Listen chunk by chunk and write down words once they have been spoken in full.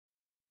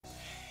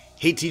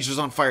Hey Teachers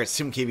on Fire, it's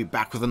Tim Cavey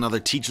back with another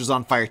Teachers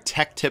on Fire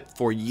tech tip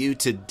for you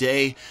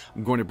today.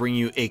 I'm going to bring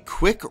you a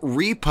quick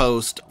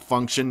repost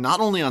function, not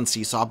only on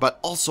Seesaw, but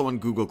also on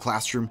Google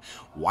Classroom.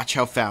 Watch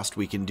how fast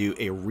we can do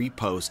a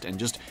repost and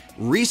just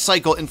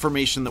recycle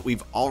information that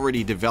we've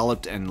already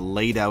developed and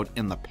laid out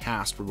in the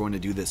past. We're going to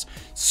do this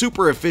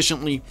super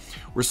efficiently.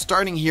 We're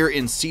starting here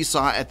in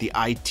Seesaw at the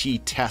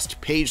IT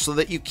test page so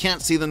that you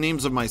can't see the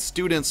names of my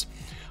students.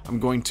 I'm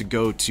going to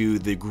go to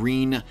the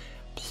green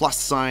plus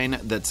sign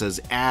that says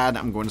add.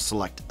 I'm going to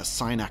select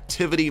assign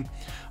activity.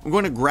 I'm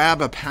going to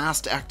grab a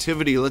past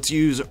activity. Let's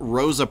use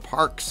Rosa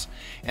Parks.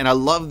 And I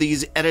love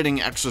these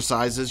editing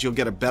exercises. You'll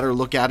get a better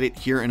look at it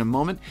here in a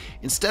moment.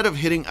 Instead of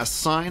hitting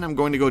assign, I'm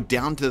going to go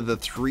down to the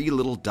three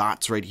little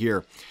dots right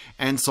here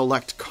and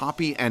select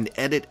copy and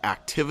edit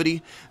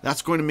activity.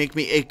 That's going to make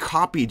me a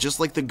copy just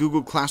like the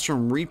Google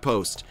Classroom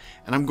repost.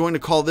 And I'm going to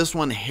call this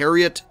one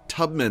Harriet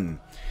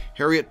Tubman.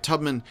 Harriet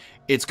Tubman.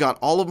 It's got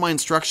all of my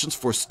instructions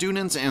for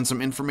students and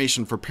some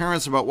information for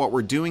parents about what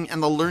we're doing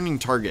and the learning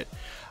target.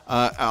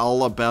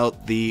 All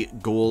about the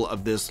goal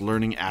of this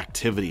learning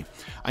activity.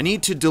 I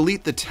need to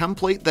delete the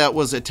template that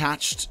was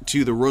attached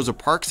to the Rosa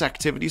Parks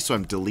activity, so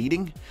I'm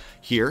deleting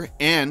here,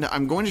 and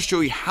I'm going to show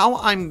you how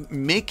I'm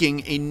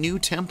making a new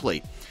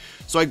template.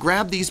 So I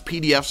grabbed these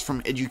PDFs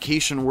from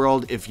Education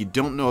World. If you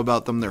don't know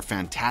about them, they're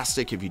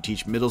fantastic. If you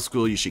teach middle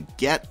school, you should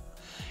get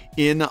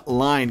in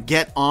line,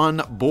 get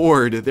on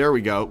board, there we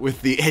go,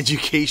 with the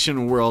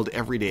Education World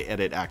everyday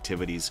edit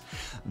activities.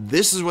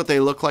 This is what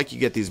they look like. You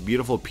get these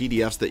beautiful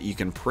PDFs that you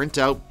can print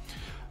out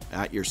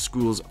at your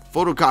school's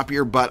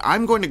photocopier, but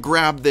I'm going to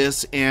grab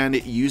this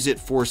and use it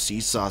for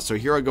Seesaw. So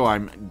here I go.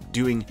 I'm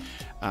doing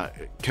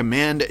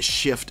Command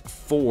Shift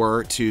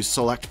 4 to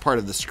select part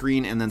of the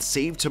screen and then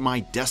save to my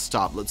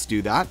desktop. Let's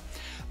do that.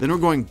 Then we're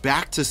going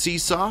back to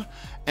Seesaw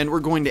and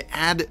we're going to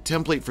add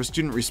template for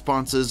student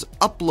responses,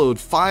 upload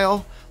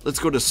file. Let's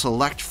go to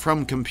select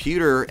from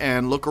computer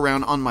and look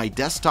around on my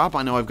desktop.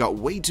 I know I've got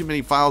way too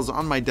many files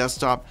on my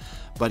desktop,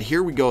 but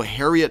here we go,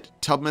 Harriet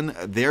Tubman.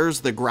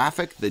 There's the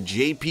graphic, the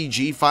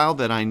JPG file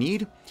that I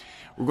need.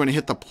 We're going to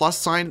hit the plus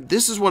sign.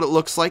 This is what it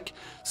looks like.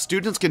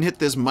 Students can hit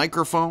this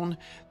microphone.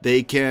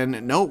 They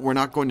can, no, we're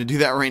not going to do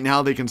that right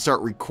now. They can start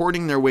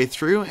recording their way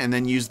through and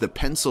then use the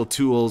pencil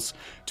tools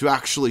to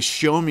actually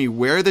show me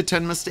where the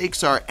 10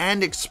 mistakes are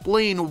and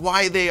explain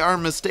why they are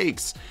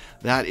mistakes.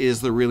 That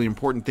is the really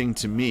important thing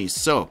to me.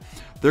 So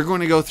they're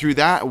going to go through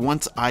that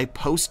once I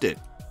post it.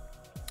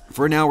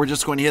 For now, we're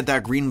just going to hit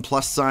that green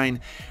plus sign.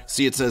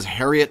 See, it says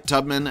Harriet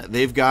Tubman.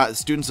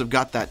 Students have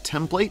got that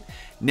template.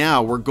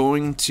 Now we're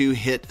going to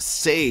hit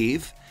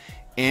save,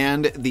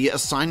 and the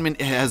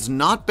assignment has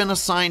not been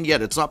assigned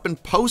yet. It's not been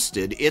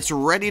posted. It's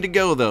ready to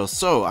go though.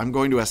 So I'm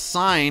going to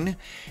assign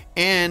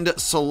and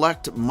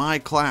select my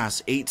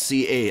class,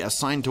 8CA,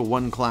 assigned to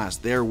one class.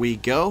 There we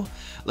go.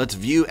 Let's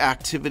view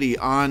activity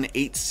on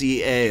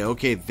 8CA.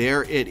 Okay,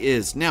 there it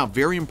is. Now,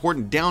 very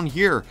important, down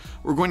here,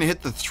 we're going to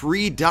hit the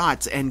three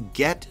dots and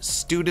get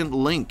student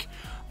link.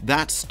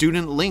 That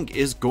student link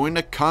is going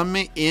to come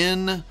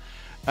in.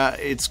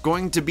 It's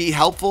going to be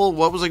helpful.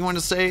 What was I going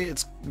to say?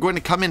 It's going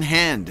to come in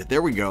hand.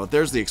 There we go.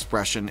 There's the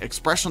expression.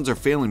 Expressions are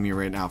failing me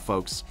right now,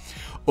 folks.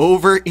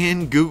 Over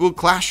in Google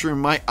Classroom,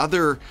 my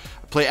other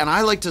play, and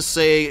I like to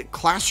say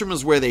Classroom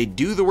is where they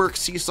do the work,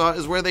 Seesaw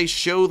is where they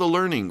show the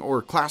learning,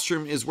 or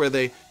Classroom is where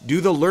they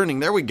do the learning.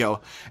 There we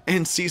go.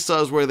 And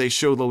Seesaw is where they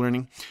show the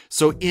learning.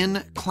 So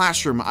in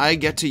Classroom, I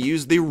get to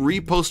use the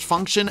repost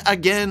function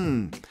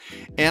again.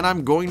 And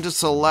I'm going to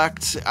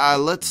select,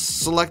 let's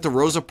select the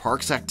Rosa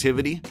Parks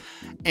activity.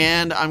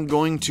 And I'm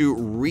going to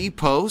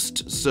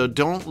repost, so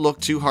don't look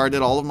too hard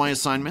at all of my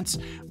assignments.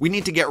 We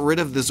need to get rid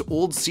of this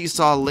old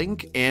Seesaw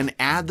link and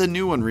add the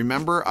new one.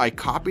 Remember, I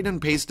copied and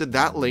pasted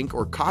that link,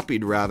 or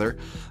copied rather,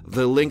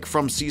 the link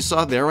from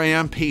Seesaw. There I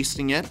am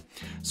pasting it.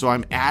 So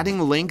I'm adding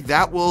link.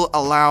 That will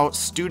allow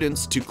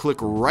students to click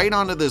right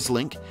onto this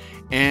link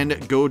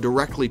and go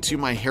directly to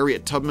my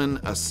Harriet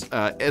Tubman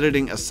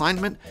editing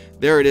assignment.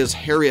 There it is,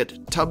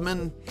 Harriet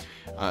Tubman.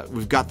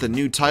 We've got the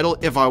new title.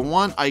 If I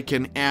want, I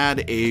can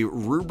add a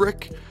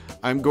rubric.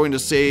 I'm going to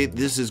say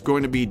this is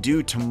going to be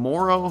due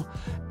tomorrow.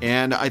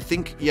 And I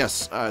think,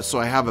 yes, so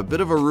I have a bit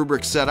of a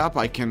rubric set up.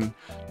 I can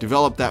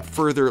develop that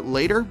further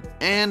later.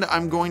 And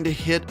I'm going to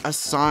hit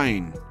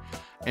assign.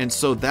 And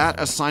so that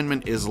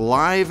assignment is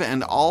live,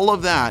 and all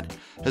of that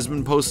has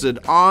been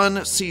posted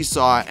on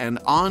Seesaw and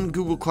on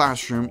Google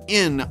Classroom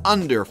in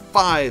under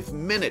 5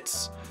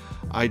 minutes.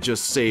 I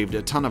just saved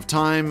a ton of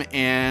time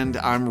and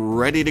I'm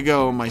ready to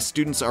go. My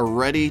students are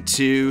ready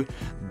to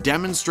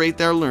demonstrate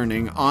their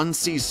learning on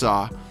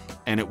Seesaw,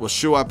 and it will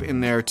show up in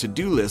their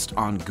to-do list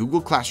on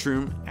Google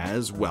Classroom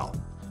as well.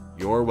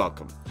 You're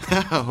welcome.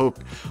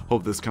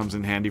 Hope this comes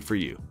in handy for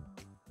you.